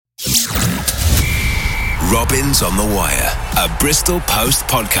Robins on the Wire, a Bristol Post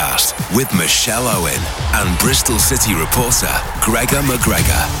podcast with Michelle Owen and Bristol City reporter Gregor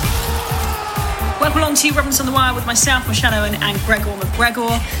McGregor. Welcome along to Robins on the Wire with myself, Michelle Owen, and Gregor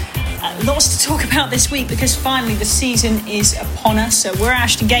McGregor. Lots to talk about this week because finally the season is upon us. So we're at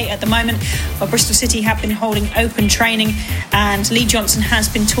Ashton Gate at the moment, where Bristol City have been holding open training, and Lee Johnson has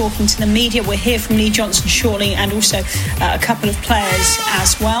been talking to the media. We'll hear from Lee Johnson shortly, and also a couple of players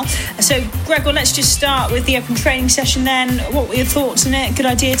as well. So Gregor, let's just start with the open training session then. What were your thoughts on it? Good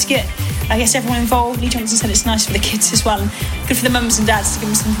idea to get, I guess, everyone involved. Lee Johnson said it's nice for the kids as well, and good for the mums and dads to give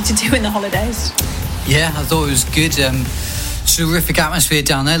them something to do in the holidays. Yeah, I thought it was good. Terrific atmosphere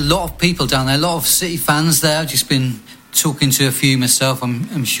down there. A lot of people down there. A lot of City fans there. I've just been talking to a few myself.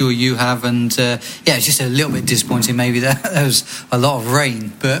 I'm sure you have. And it's just a little bit disappointing. Maybe there was a lot of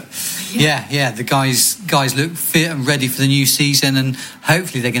rain, but yeah, the guys look fit and ready for the new season, and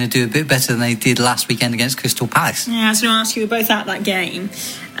hopefully they're going to do a bit better than they did last weekend against Crystal Palace. Yeah, I was going to ask you. We're both at that game.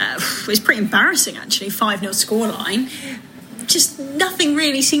 It was pretty embarrassing actually. 5-0 scoreline. Just nothing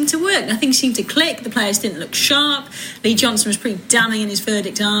really seemed to work. Nothing seemed to click. The players didn't look sharp. Lee Johnson was pretty damning in his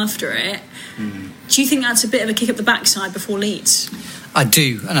verdict after it. Do you think that's a bit of a kick up the backside before Leeds? I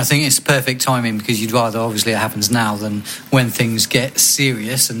do, and I think it's perfect timing, because you'd rather obviously it happens now than when things get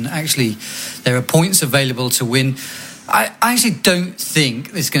serious. And actually there are points available to win. I actually don't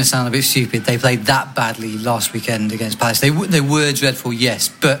think, this is going to sound a bit stupid, they played that badly last weekend against Palace. They were dreadful, yes,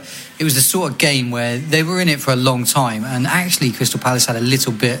 but it was the sort of game where they were in it for a long time, and actually Crystal Palace had a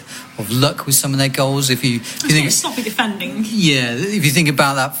little bit of luck with some of their goals. If you think sloppy defending. Yeah, if you think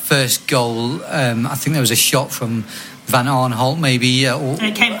about that first goal, I think there was a shot from Van Arnholt, maybe, and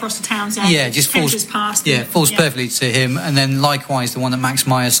it came across the Townsend. Yeah, just falls perfectly to him. And then likewise, the one that Max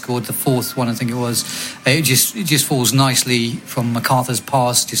Meyer scored, the fourth one, I think it was, it just falls nicely from MacArthur's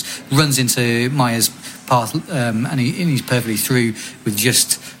pass, just runs into Meyer's path, and he's perfectly through with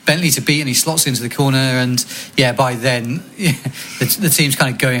just Bentley to beat, and he slots into the corner. And by then the team's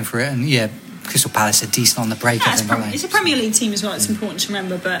kind of going for it. And Crystal Palace are decent on the break. Yeah, I think it's a Premier League team as well. It's important to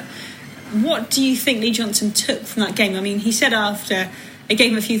remember, but. What do you think Lee Johnson took from that game? I mean, he said after it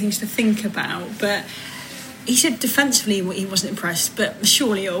gave him a few things to think about, but he said defensively he wasn't impressed, but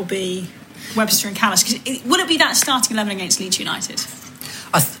surely it'll be Webster and Callas. Will it be that starting 11 against Leeds United?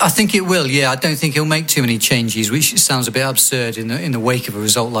 I think it will, yeah. I don't think he'll make too many changes, which sounds a bit absurd in the wake of a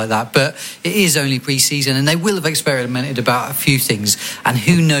result like that. But it is only pre-season, and they will have experimented about a few things. And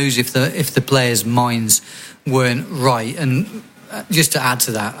who knows if the players' minds weren't right. And just to add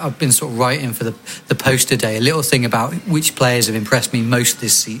to that, I've been sort of writing for the Post today a little thing about which players have impressed me most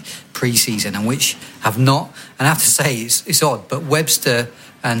this pre-season and which have not. And I have to say, it's odd, but Webster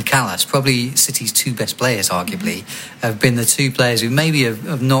and Callas, probably City's two best players, arguably, have been the two players who maybe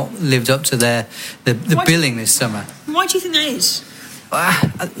have not lived up to the billing this summer. Why do you think that is?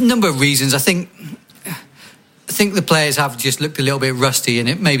 A number of reasons. I think the players have just looked a little bit rusty, and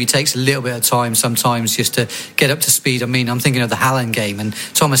it maybe takes a little bit of time sometimes just to get up to speed. I mean, I'm thinking of the Hallen game, and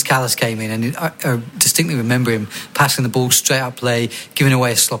Thomas Callas came in, and I distinctly remember him passing the ball straight out play, giving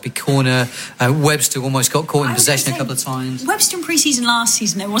away a sloppy corner. Webster almost got caught in possession a couple of times. Webster in pre-season last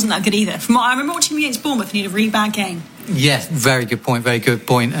season, though, wasn't that good either. From what I remember watching him against Bournemouth, and he had a really bad game. Yeah, very good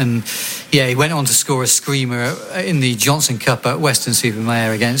point. And he went on to score a screamer in the Johnson Cup at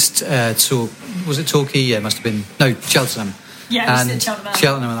Weston-super-Mare against was it Torquay? Yeah, it must have been. No, Cheltenham. Yeah, and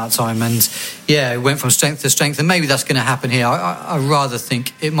Cheltenham at that time. And it went from strength to strength, and maybe that's going to happen here. I rather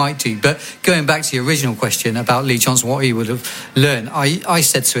think it might do. But going back to your original question about Lee Johnson, what he would have learned, I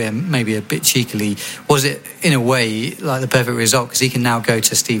said to him, maybe a bit cheekily, was it in a way like the perfect result, because he can now go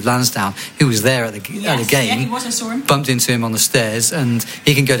to Steve Lansdown, who was there at the game. Yeah, he was. I saw him. Bumped into him on the stairs, and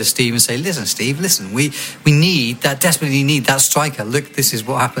he can go to Steve and say, listen, Steve, we desperately need that striker. Look, this is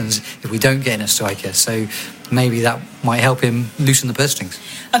what happens if we don't get in a striker. So maybe that might help him loosen the purse strings.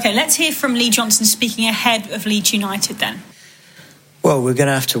 OK, let's hear from Lee Johnson speaking ahead of Leeds United then. Well, we're going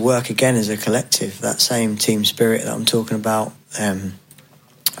to have to work again as a collective, that same team spirit that I'm talking about.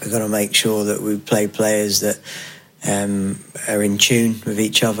 We've got to make sure that we play players that are in tune with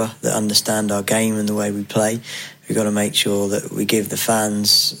each other, that understand our game and the way we play. We've got to make sure that we give the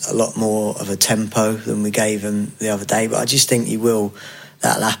fans a lot more of a tempo than we gave them the other day. But I just think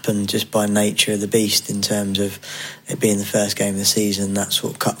that'll happen just by nature of the beast, in terms of it being the first game of the season, that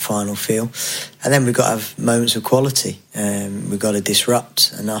sort of cup final feel. And then we've got to have moments of quality. We've got to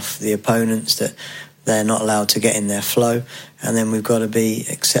disrupt enough the opponents that they're not allowed to get in their flow. And then we've got to be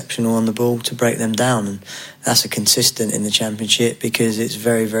exceptional on the ball to break them down. And that's a consistent in the Championship, because it's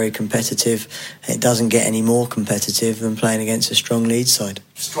very, very competitive. It doesn't get any more competitive than playing against a strong Leeds side.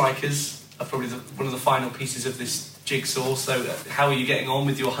 Strikers, are probably one of the final pieces of this jigsaw. So how are you getting on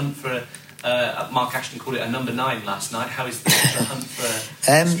with your hunt for Mark Ashton called it a number 9 last night. How is the hunt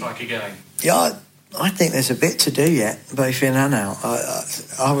for a striker going? Yeah, I think there's a bit to do yet, both in and out.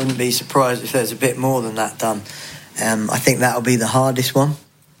 I wouldn't be surprised if there's a bit more than that done. I think that'll be the hardest one,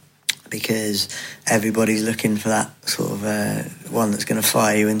 because everybody's looking for that sort of one that's going to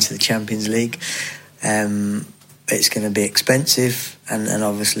fire you into the Champions League. It's going to be expensive, and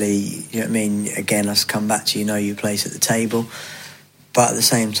obviously, you know what I mean, again, let's come back to, you know, your place at the table. But at the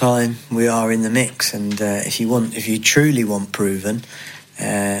same time, we are in the mix, and if you truly want proven,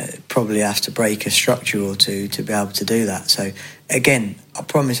 probably have to break a structure or two to be able to do that. So again, I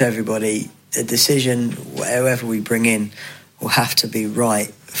promise everybody, the decision, whatever we bring in, will have to be right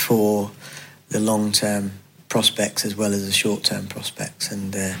for the long-term prospects as well as the short-term prospects,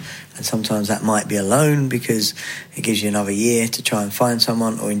 and sometimes that might be a loan because it gives you another year to try and find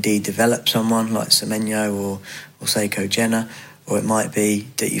someone, or indeed develop someone like Semenyo or Seiko Jenna, or it might be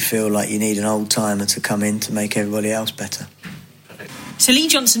that you feel like you need an old-timer to come in to make everybody else better. So Lee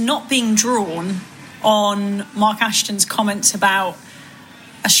Johnson not being drawn on Mark Ashton's comments about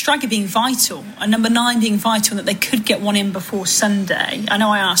a striker being vital, a number 9 being vital, and that they could get one in before Sunday. I know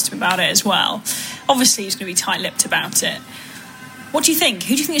I asked him about it as well. Obviously, he's going to be tight-lipped about it. What do you think?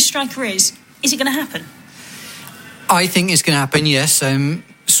 Who do you think the striker is? Is it going to happen? I think it's going to happen, yes.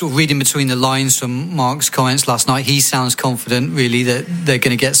 Sort of reading between the lines from Mark's comments last night, he sounds confident, really, that they're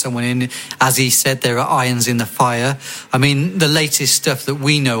going to get someone in. As he said, there are irons in the fire. I mean, the latest stuff that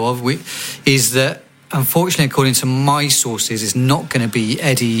we know of is that, unfortunately, according to my sources, it's not going to be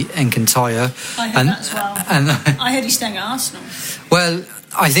Eddie Nketiah. I heard that as well. I heard he's staying at Arsenal. Well,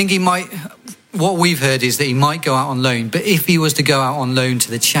 I think he might... What we've heard is that he might go out on loan, but if he was to go out on loan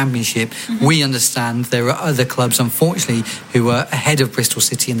to the Championship, we understand there are other clubs, unfortunately, who are ahead of Bristol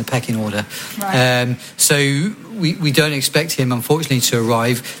City in the pecking order. Right. So we don't expect him, unfortunately, to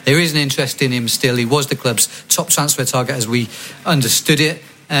arrive. There is an interest in him still. He was the club's top transfer target as we understood it,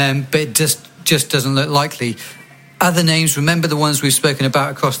 but it just doesn't look likely. Other names, remember the ones we've spoken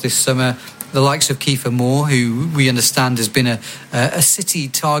about across this summer, the likes of Kiefer Moore, who we understand has been a City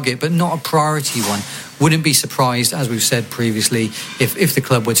target, but not a priority one. Wouldn't be surprised, as we've said previously, if the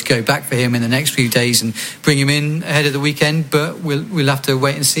club were to go back for him in the next few days and bring him in ahead of the weekend, but we'll have to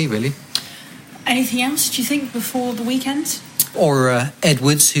wait and see, really. Anything else, do you think, before the weekend? Or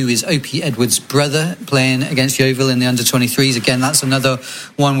Edwards, who is Opie Edwards' brother, playing against Yeovil in the under-23s. Again, that's another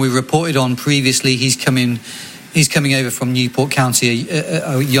one we reported on previously. He's coming over from Newport County,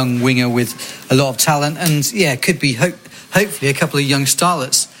 a young winger with a lot of talent, and could be hopefully a couple of young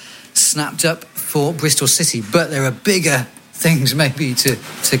starlets snapped up for Bristol City. But there are bigger things maybe to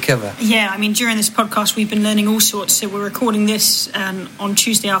cover. Yeah, I mean, during this podcast we've been learning all sorts. So we're recording this on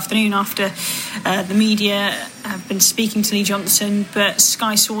Tuesday afternoon after the media have been speaking to Lee Johnson, but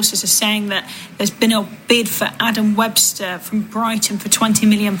Sky sources are saying that there's been a bid for Adam Webster from Brighton for 20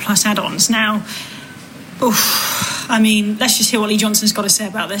 million plus add-ons. Now, I mean, let's just hear what Lee Johnson's got to say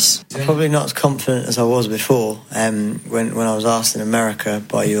about this. I'm probably not as confident as I was before when I was asked in America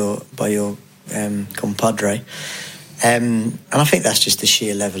by your compadre. And I think that's just the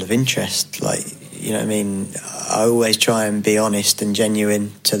sheer level of interest. Like, you know what I mean? I always try and be honest and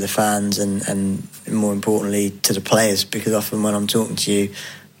genuine to the fans and more importantly to the players, because often when I'm talking to you,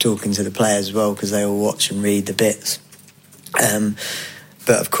 talking to the players as well, because they all watch and read the bits.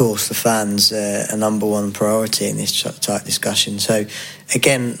 But of course, the fans are number one priority in this type discussion. So,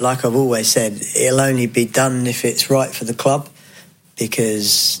 again, like I've always said, it'll only be done if it's right for the club,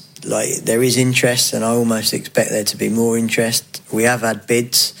 because there is interest, and I almost expect there to be more interest. We have had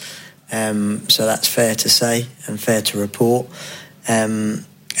bids, so that's fair to say and fair to report.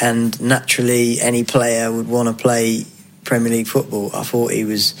 And naturally, any player would want to play Premier League football. I thought he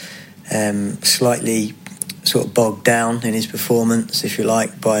was slightly sort of bogged down in his performance, if you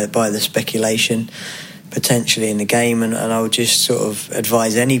like, by the speculation potentially in the game, and I would just sort of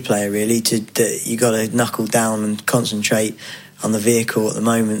advise any player really that you got to knuckle down and concentrate on the vehicle at the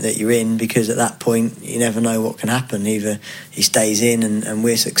moment that you're in, because at that point you never know what can happen. Either he stays in and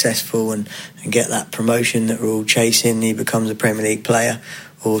we're successful and get that promotion that we're all chasing, he becomes a Premier League player,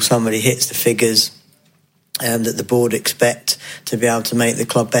 or somebody hits the figures that the board expect to be able to make the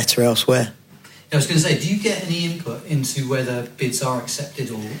club better elsewhere. I was going to say, do you get any input into whether bids are accepted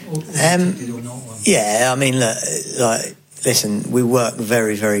or accepted or not? Yeah, I mean, look, listen, we work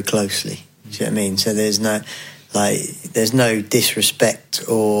very, very closely. Do you know what I mean? So there's no disrespect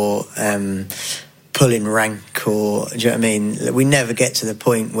or pulling rank, or do you know what I mean? We never get to the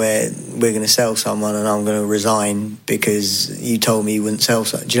point where we're going to sell someone and I'm going to resign because you told me you wouldn't sell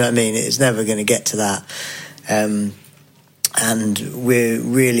someone. Do you know what I mean? It's never going to get to that. And we're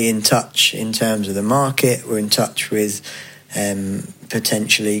really in touch in terms of the market. We're in touch with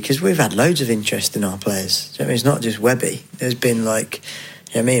potentially, because we've had loads of interest in our players. Do you know what I mean? It's not just Webby. There's been like, you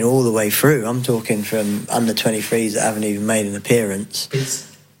know what I mean, all the way through. I'm talking from under 23s that haven't even made an appearance. Bids.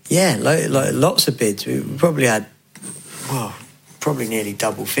 Yeah, like lots of bids. We probably had, probably nearly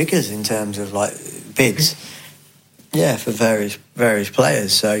double figures in terms of like bids. Yeah, for various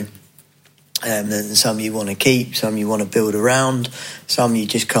players. So, then some you want to keep, some you want to build around, some you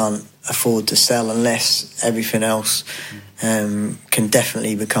just can't afford to sell unless everything else can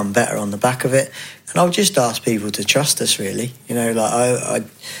definitely become better on the back of it. And I'll just ask people to trust us, really. You know, like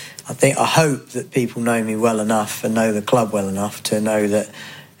I hope that people know me well enough and know the club well enough to know that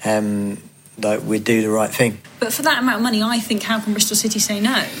like we do the right thing. But for that amount of money, I think, how can Bristol City say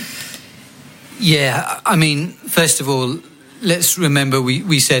no? Yeah, I mean, first of all, let's remember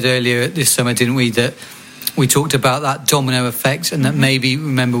we said earlier this summer, didn't we, that we talked about that domino effect, and that maybe,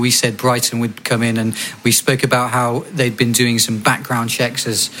 remember, we said Brighton would come in, and we spoke about how they'd been doing some background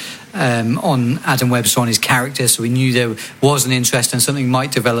checks on Adam Webster, on his character, so we knew there was an interest and something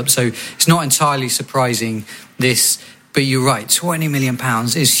might develop. So it's not entirely surprising, this. But you're right, £20 million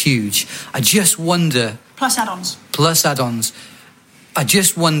is huge. I just wonder... Plus add-ons. I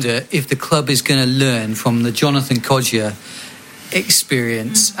just wonder if the club is going to learn from the Jonathan Kodjia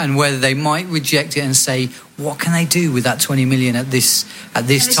experience and whether they might reject it and say, what can they do with that 20 million at this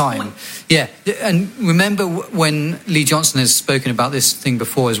time? Point. Yeah, and remember when Lee Johnson has spoken about this thing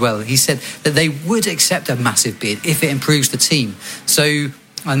before as well, he said that they would accept a massive bid if it improves the team. So...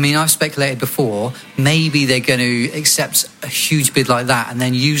 I mean, I've speculated before, maybe they're going to accept a huge bid like that and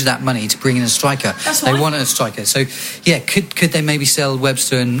then use that money to bring in a striker. They want a striker. So, yeah, could they maybe sell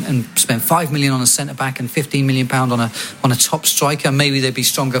Webster and spend $5 million on a centre-back and £15 million on a top striker? Maybe they'd be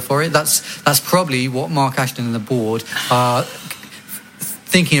stronger for it. That's probably what Mark Ashton and the board are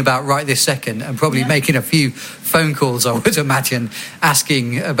thinking about right this second, and probably making a few phone calls, I would imagine,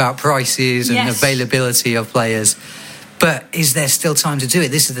 asking about prices and availability of players. But is there still time to do it?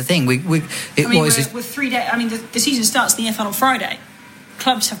 This is the thing. We're 3 days. I mean, the season starts in the EFL on Friday.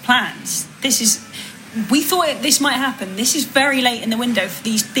 Clubs have plans. We thought this might happen. This is very late in the window for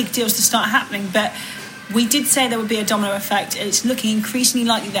these big deals to start happening. But we did say there would be a domino effect. It's looking increasingly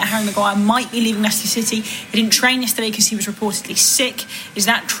likely that Harry Maguire might be leaving Leicester City. He didn't train yesterday because he was reportedly sick. Is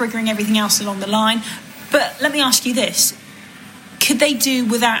that triggering everything else along the line? But let me ask you this. Could they do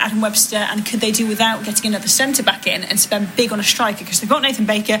without Adam Webster, and could they do without getting another centre-back in and spend big on a striker? Because they've got Nathan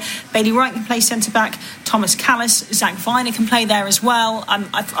Baker, Bailey Wright can play centre-back, Thomas Callis, Zach Viner can play there as well.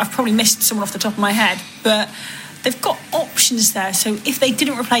 I've probably missed someone off the top of my head, but they've got options there. So if they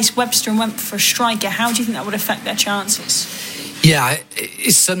didn't replace Webster and went for a striker, how do you think that would affect their chances? Yeah,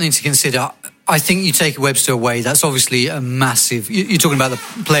 it's something to consider. I think you take Webster away, that's obviously a massive... You're talking about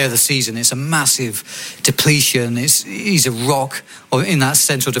the player of the season. It's a massive depletion. He's a rock in that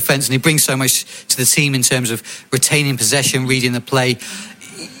central defence, and he brings so much to the team in terms of retaining possession, reading the play.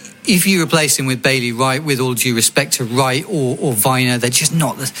 If you replace him with Bailey Wright, with all due respect to Wright or Viner, they're just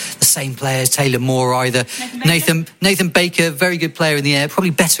not the same players. Taylor Moore either. Nathan Baker, very good player in the air,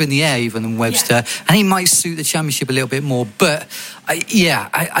 probably better in the air even than Webster, and he might suit the Championship a little bit more. But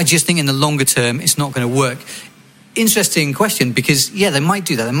I just think in the longer term it's not going to work. Interesting question, because they might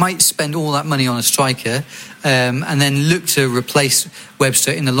do that. They might spend all that money on a striker and then look to replace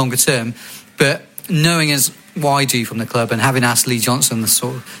Webster in the longer term. But knowing as I do from the club, and having asked Lee Johnson the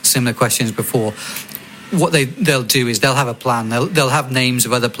sort of similar questions before, what they'll do is they'll have a plan. They'll have names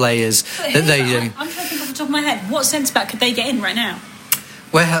of other players that they do. I'm trying to think off the top of my head, what centre-back could they get in right now?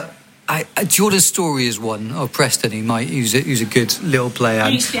 Jordan Story is one of Preston. He might use a good little player.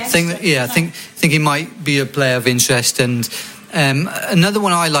 I think he might be a player of interest. And another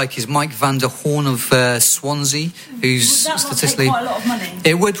one I like is Mike van der Horn of Swansea, who's that statistically... Take quite a lot of money.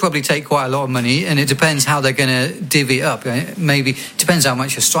 It would probably take quite a lot of money, and it depends how they're going to divvy it up. Maybe depends how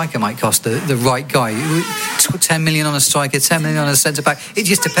much a striker might cost, the right guy. 10 million on a striker, 10 million on a centre-back. It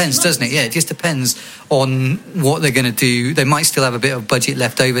just depends, doesn't it? Yeah, it just depends on what they're going to do. They might still have a bit of budget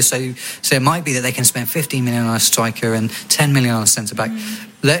left over, so it might be that they can spend 15 million on a striker and 10 million on a centre-back.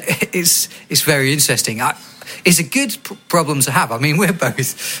 It's very interesting. It's a good problem to have. I mean, we're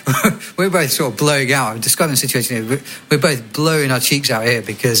both sort of blowing out. I'm describing the situation here. We're both blowing our cheeks out here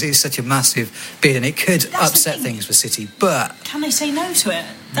because it's such a massive bid, and it could upset things for City. But can they say no to it?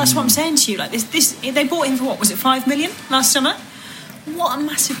 That's what I'm saying to you. Like this, they bought him for what was it, 5 million last summer? what a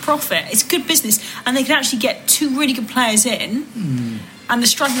massive profit. It's good business, and they could actually get 2 really good players in, and the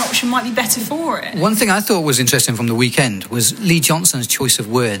striking option might be better for it. One thing I thought was interesting from the weekend was Lee Johnson's choice of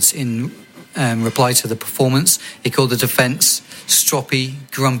words in reply to the performance. He called the defence stroppy,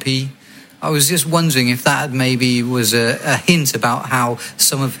 grumpy. I was just wondering if that maybe was a hint about how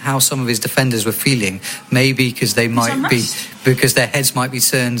some of his defenders were feeling. Maybe because because their heads might be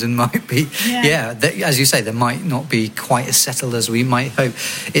turned and might be as you say, they might not be quite as settled as we might hope.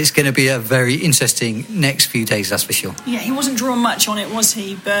 It's going to be a very interesting next few days, that's for sure. Yeah, he wasn't drawn much on it, was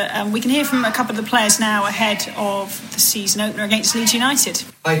he? But we can hear from a couple of the players now ahead of the season opener against Leeds United.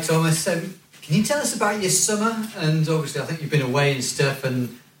 Hi Thomas, can you tell us about your summer? And obviously I think you've been away and stuff,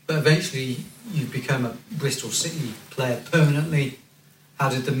 but eventually you've become a Bristol City player permanently. How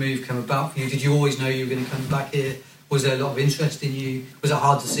did the move come about for you? Did you always know you were going to come back here? Was there a lot of interest in you? Was it a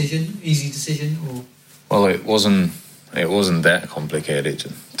hard decision, easy decision? Or? Well, it wasn't that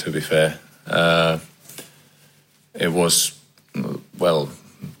complicated, to be fair. It was, well,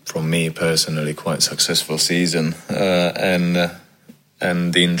 from me personally, quite a successful season. And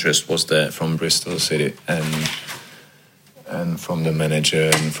the interest was there from Bristol City and from the manager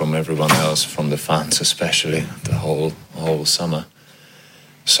and from everyone else, from the fans especially, the whole summer.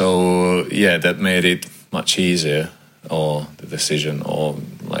 So yeah, that made it much easier, or the decision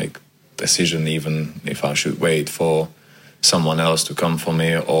even if I should wait for someone else to come for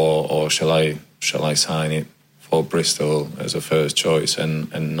me, or shall I sign it for Bristol as a first choice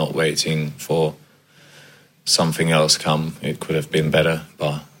and not waiting for something else come. It could have been better,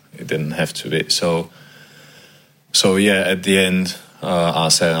 but it didn't have to be. So yeah, at the end, I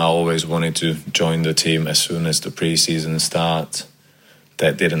said I always wanted to join the team as soon as the pre-season starts.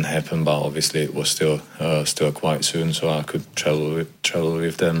 That didn't happen, but obviously it was still quite soon, so I could travel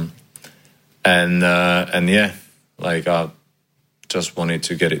with them. And yeah, like I just wanted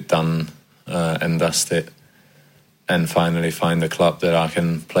to get it done and dust it, and finally find a club that I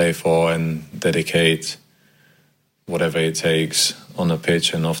can play for and dedicate whatever it takes on the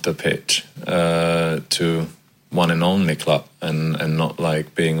pitch and off the pitch to one and only club, and not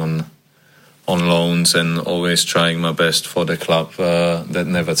like being on loans and always trying my best for the club that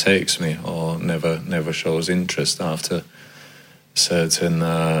never takes me or never shows interest after certain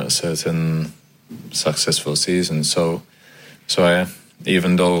successful seasons. So yeah,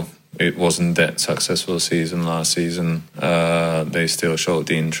 even though it wasn't that successful season last season, they still showed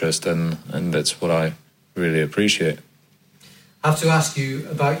the interest, and that's what I really appreciate. I have to ask you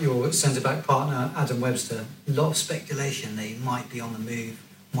about your centre-back partner, Adam Webster. A lot of speculation that he might be on the move,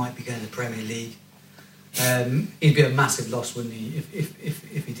 might be going to the Premier League. He'd be a massive loss, wouldn't he,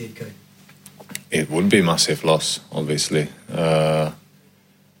 if he did go? It would be a massive loss, obviously. But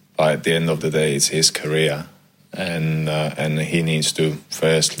at the end of the day, it's his career. And he needs to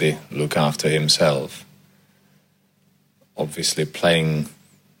firstly look after himself. Obviously, playing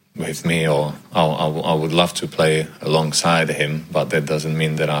with me, or I would love to play alongside him, but that doesn't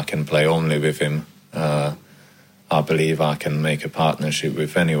mean that I can play only with him. I believe I can make a partnership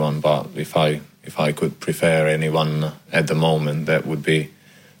with anyone, but if I could prefer anyone at the moment, that would be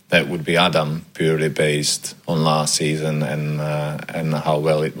Adam, purely based on last season and how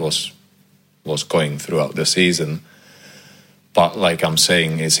well it was going throughout the season. But like I'm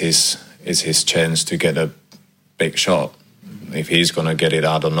saying, it's his chance to get a big shot. If he's going to get it,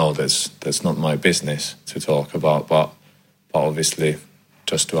 I don't know. That's not my business to talk about. But obviously,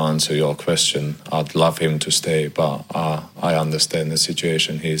 just to answer your question, I'd love him to stay, but I understand the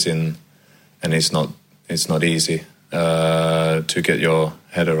situation he's in, and it's not easy to get your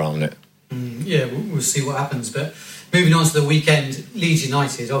head around it. Yeah, we'll see what happens. But moving on to the weekend, Leeds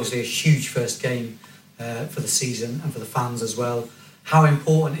United, obviously a huge first game for the season and for the fans as well. How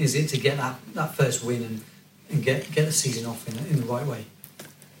important is it to get that first win and get the season off in the right way?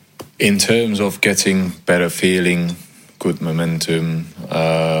 In terms of getting better feeling, good momentum,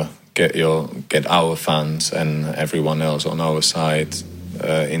 get our fans and everyone else on our side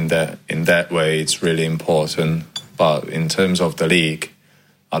in that way, it's really important. But in terms of the league,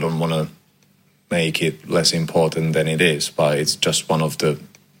 I don't want to make it less important than it is, but it's just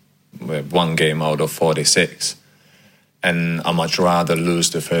one game out of 46, and I much rather lose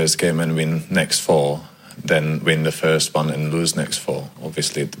the first game and win next 4 than win the first one and lose next 4.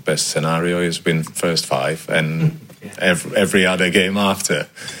 Obviously, the best scenario is win first 5 and every other game after.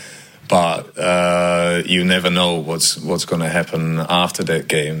 But you never know what's going to happen after that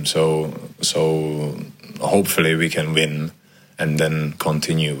game. So hopefully we can win and then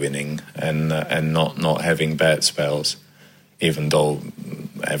continue winning and not having bad spells. Even though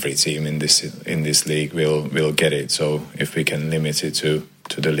every team in this league will get it. So if we can limit it to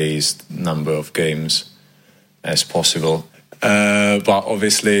the least number of games as possible. But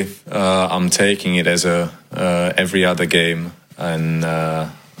obviously, I'm taking it as every other game, and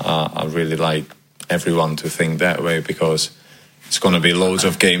I really like everyone to think that way, because it's going to be loads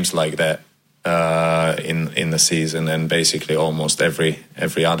of games like that in the season, and basically almost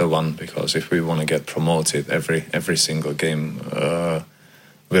every other one. Because if we want to get promoted, every single game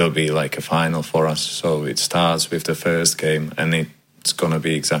will be like a final for us. So it starts with the first game, and it's going to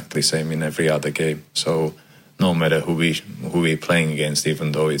be exactly the same in every other game. So no matter who we're playing against,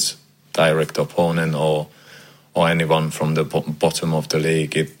 even though it's direct opponent or anyone from the bottom of the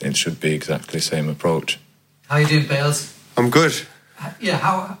league, it should be exactly the same approach. How are you doing, Bales? I'm good. Yeah,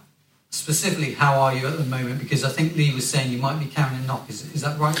 how are you at the moment? Because I think Lee was saying you might be carrying a knock. Is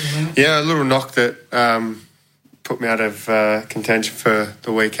that right at the moment? Yeah, a little knock that put me out of contention for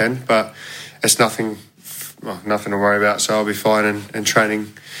the weekend, but it's nothing to worry about. So I'll be fine and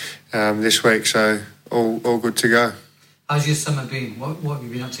training this week. So all good to go. How's your summer been? What have you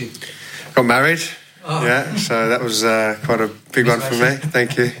been up to? Got married. Oh. Yeah, so that was quite a big one for me.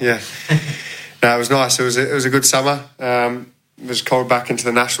 Thank you. Yeah, no, it was nice. It was a good summer. It was called back into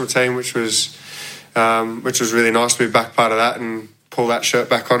the national team, which was really nice to be back part of that and pull that shirt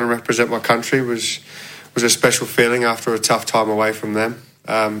back on and represent my country was a special feeling after a tough time away from them,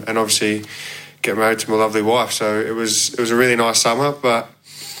 and obviously get married to my lovely wife. So it was a really nice summer, but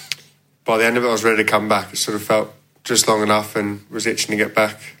by the end of it, I was ready to come back. It sort of felt just long enough, and was itching to get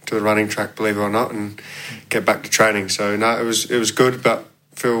back to the running track, believe it or not, and get back to training. So no, it was good, but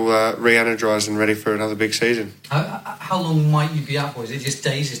feel re-energised and ready for another big season. How long might you be out for? Is it just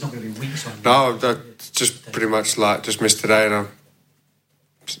days? It's not going to be weeks? No, just pretty much just missed today, and I'll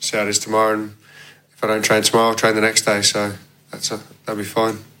see how it is tomorrow. And if I don't train tomorrow, I'll train the next day. So that'll be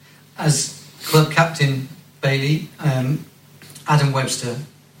fine. As club captain, Bailey, Adam Webster,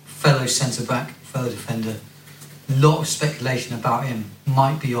 fellow centre-back, fellow defender, a lot of speculation about him,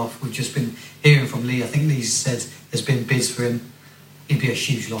 might be off. We've just been hearing from Lee. I think Lee said there's been bids for him. He'd be a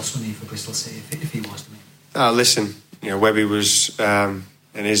huge loss, wouldn't he, for Bristol City if he was to me. Listen, Webby was and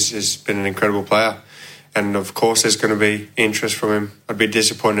has been an incredible player, and of course there's going to be interest from him. I'd be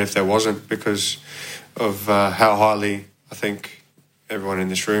disappointed if there wasn't, because of how highly I think everyone in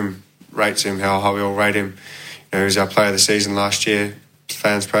this room rates him, how high we all rate him. He was our player of the season last year,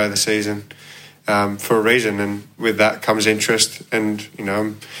 fans' player of the season, for a reason, and with that comes interest. And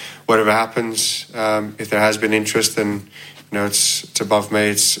whatever happens, if there has been interest, then it's above me,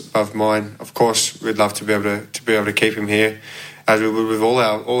 it's above mine. Of course, we'd love to be able to keep him here, as we would with all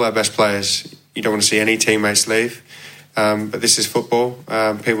our best players. You don't want to see any teammates leave, but this is football.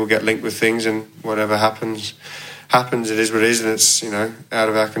 People get linked with things, and whatever happens. It is what it is, and it's out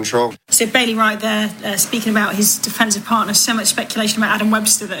of our control. So Bailey, right there, speaking about his defensive partner, so much speculation about Adam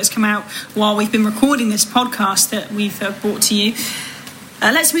Webster that has come out while we've been recording this podcast that we've brought to you.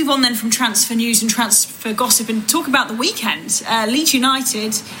 Let's move on then from transfer news and transfer gossip and talk about the weekend. Leeds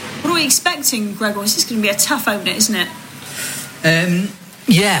United, what are we expecting, Gregor? This is going to be a tough opener, isn't it?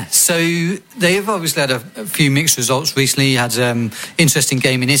 Yeah, so they've obviously had a few mixed results recently. Had interesting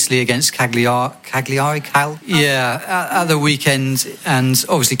game in Italy against Cagliari. At the weekend, and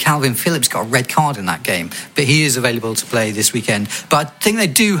obviously Calvin Phillips got a red card in that game, but he is available to play this weekend. But I think they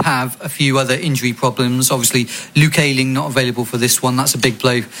do have a few other injury problems. Obviously, Luke Ayling not available for this one. That's a big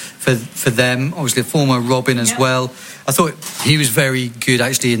blow for them. Obviously, a former Robin as well. I thought he was very good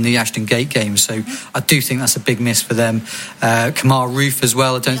actually in the Ashton Gate game, so I do think that's a big miss for them. Kamar Roof as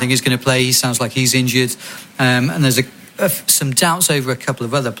well, I don't think he's going to play. He sounds like he's injured, and there's some doubts over a couple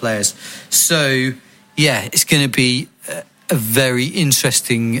of other players. So yeah, it's going to be a very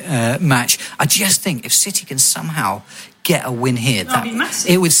interesting match. I just think if City can somehow get a win here,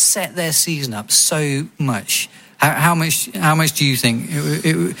 it would set their season up so much. How much do you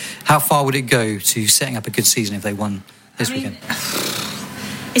think? How far would it go to setting up a good season if they won this weekend?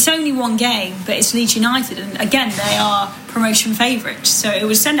 It's only one game, but it's Leeds United, and again, they are promotion favourites. So it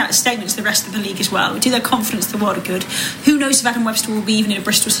would send out a statement to the rest of the league as well. It would do their confidence the world of good. Who knows if Adam Webster will be even in a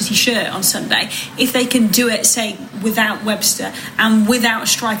Bristol City shirt on Sunday? If they can do it, say, without Webster and without a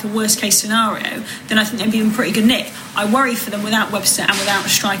striker, worst case scenario, then I think they'd be in pretty good nick. I worry for them without Webster and without a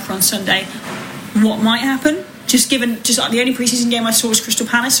striker on Sunday. What might happen? Just like the only pre-season game I saw was Crystal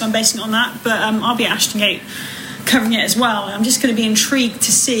Palace, so I'm basing it on that. But I'll be at Ashton Gate covering it as well. I'm just going to be intrigued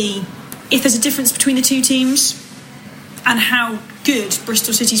to see if there's a difference between the two teams and how good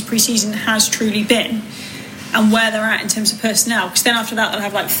Bristol City's pre-season has truly been and where they're at in terms of personnel, because then after that they'll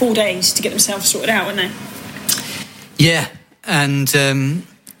have like 4 days to get themselves sorted out, won't they? Yeah, and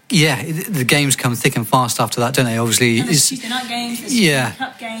Yeah, the games come thick and fast after that, don't they? Obviously, and there's Tuesday night games, there's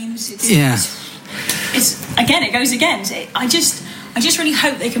Cup games. It's again, it goes again. I just really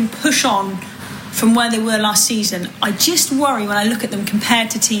hope they can push on from where they were last season. I just worry when I look at them compared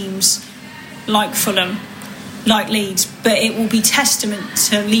to teams like Fulham, like Leeds, but it will be testament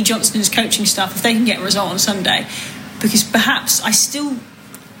to Lee Johnston's coaching staff if they can get a result on Sunday, because perhaps I still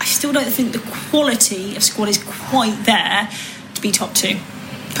don't think the quality of squad is quite there to be top two.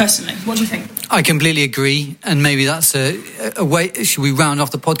 Personally, what do you think? I completely agree, and maybe that's a way. Should we round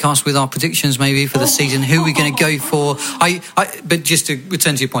off the podcast with our predictions maybe for the season? Who are we going to go for? But just to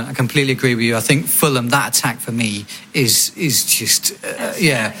return to your point, I completely agree with you. I think Fulham, that attack for me is just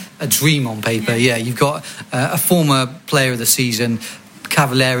a dream on paper. Yeah, you've got a former player of the season,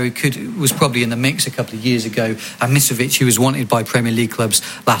 Cavallero was probably in the mix a couple of years ago, and Mitrovic, who was wanted by Premier League clubs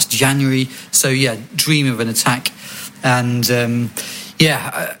last January. So yeah, dream of an attack, and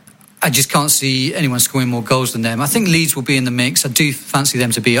I just can't see anyone scoring more goals than them. I think Leeds will be in the mix. I do fancy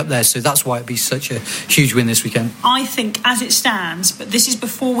them to be up there, so that's why it'd be such a huge win this weekend. I think as it stands, but this is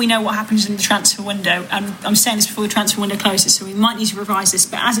before we know what happens in the transfer window, and I'm saying this before the transfer window closes, so we might need to revise this,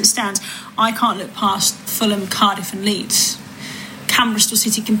 but as it stands, I can't look past Fulham, Cardiff and Leeds. Can Bristol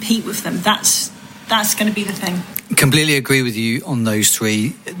City compete with them? That's going to be the thing. Completely agree with you on those three.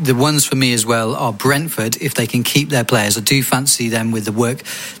 The ones for me as well are Brentford, if they can keep their players. I do fancy them with the work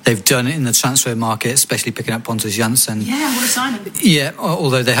they've done in the transfer market, especially picking up Pontus Jansson. Yeah, what a signing. Yeah,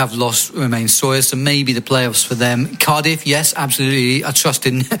 although they have lost Romain Sawyer, so maybe the playoffs for them. Cardiff, yes, absolutely. I trust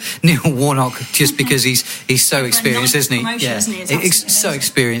in Neil Warnock just because he's so experienced, isn't he? Yeah, he's so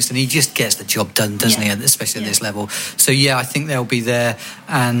experienced, and he just gets the job done, doesn't he? Especially at this level. So yeah, I think they'll be there.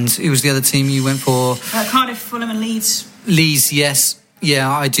 And who was the other team you went for? Cardiff, Fulham and Leeds. Leeds, yes. Yeah,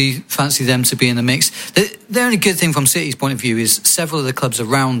 I do fancy them to be in the mix. The only good thing from City's point of view is several of the clubs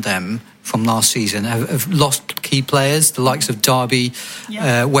around them from last season have lost key players, the likes of Derby,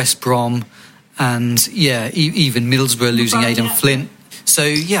 West Brom, and even Middlesbrough losing Aidan Flint. So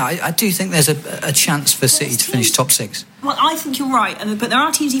yeah, I do think there's a chance for City to finish top six. Well, I think you're right, but there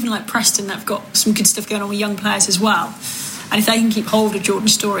are teams even like Preston that have got some good stuff going on with young players as well. And if they can keep hold of Jordan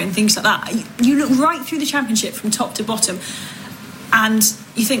Story and things like that, you look right through the Championship from top to bottom, and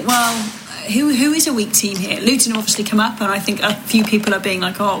you think, well, who is a weak team here? Luton have obviously come up, and I think a few people are being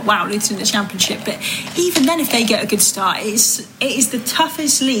like, oh, wow, Luton in the Championship. But even then, if they get a good start, it is the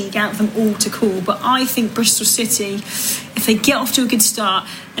toughest league out of them all to call. But I think Bristol City, if they get off to a good start,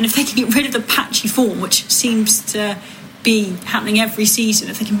 and if they can get rid of the patchy form, which seems to be happening every season,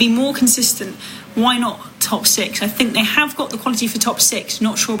 if they can be more consistent, why not top six? I think they have got the quality for top six.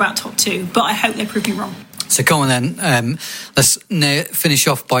 Not sure about top two, but I hope they prove me wrong. So come on then, let's finish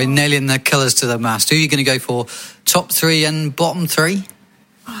off by nailing the colours to the mast. Who are you going to go for? Top three and bottom three?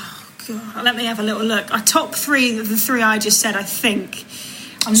 Oh, God. Let me have a little look. Top three of the three I just said, I think.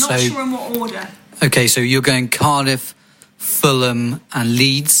 I'm not sure in what order. Okay, so you're going Cardiff, Fulham and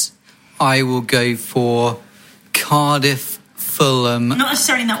Leeds. I will go for Cardiff, Fulham. Not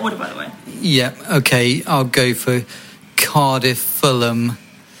necessarily in that order, by the way. Yeah, okay. I'll go for Cardiff, Fulham.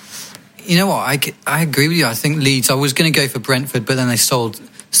 You know what? I agree with you. I think Leeds. I was going to go for Brentford, but then they sold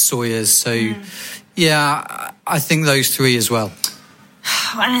Sawyers. So, yeah, I think those three as well.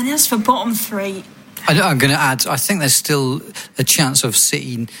 And as for bottom three, I'm going to add, I think there's still a chance of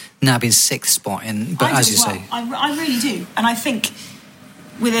City nabbing sixth spot in. But as you say, I really do. And I think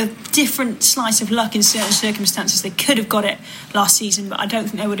with a different slice of luck in certain circumstances, they could have got it last season, but I don't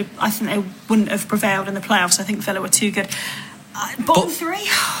think they would have. I think they wouldn't have prevailed in the playoffs. I think Villa were too good. Bottom three?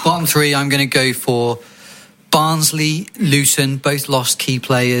 Bottom three, I'm going to go for Barnsley, Luton, both lost key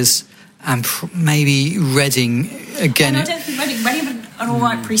players, and maybe Reading again. I don't think Reading have an all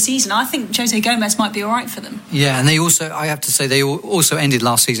right pre-season. I think Jose Gomez might be all right for them. Yeah, and they also, I have to say, they also ended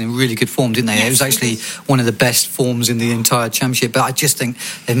last season in really good form, didn't they? Yes, it was actually one of the best forms in the entire Championship, but I just think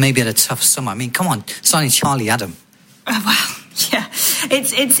they maybe had a tough summer. I mean, come on, signing Charlie Adam. Well, yeah.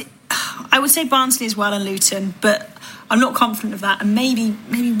 It's. I would say Barnsley as well and Luton, but I'm not confident of that. And maybe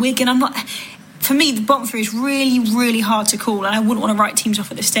Wigan. I'm not. For me, the bottom three is really, really hard to call, and I wouldn't want to write teams off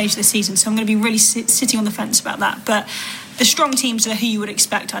at this stage of the season. So I'm going to be really sitting on the fence about that. But the strong teams are who you would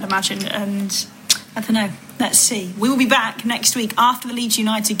expect, I'd imagine. And I don't know. Let's see. We will be back next week after the Leeds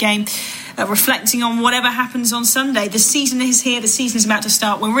United game, reflecting on whatever happens on Sunday. The season is here. The season is about to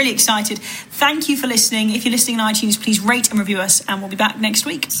start. We're really excited. Thank you for listening. If you're listening on iTunes, please rate and review us, and we'll be back next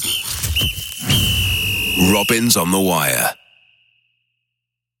week. Robins on the Wire.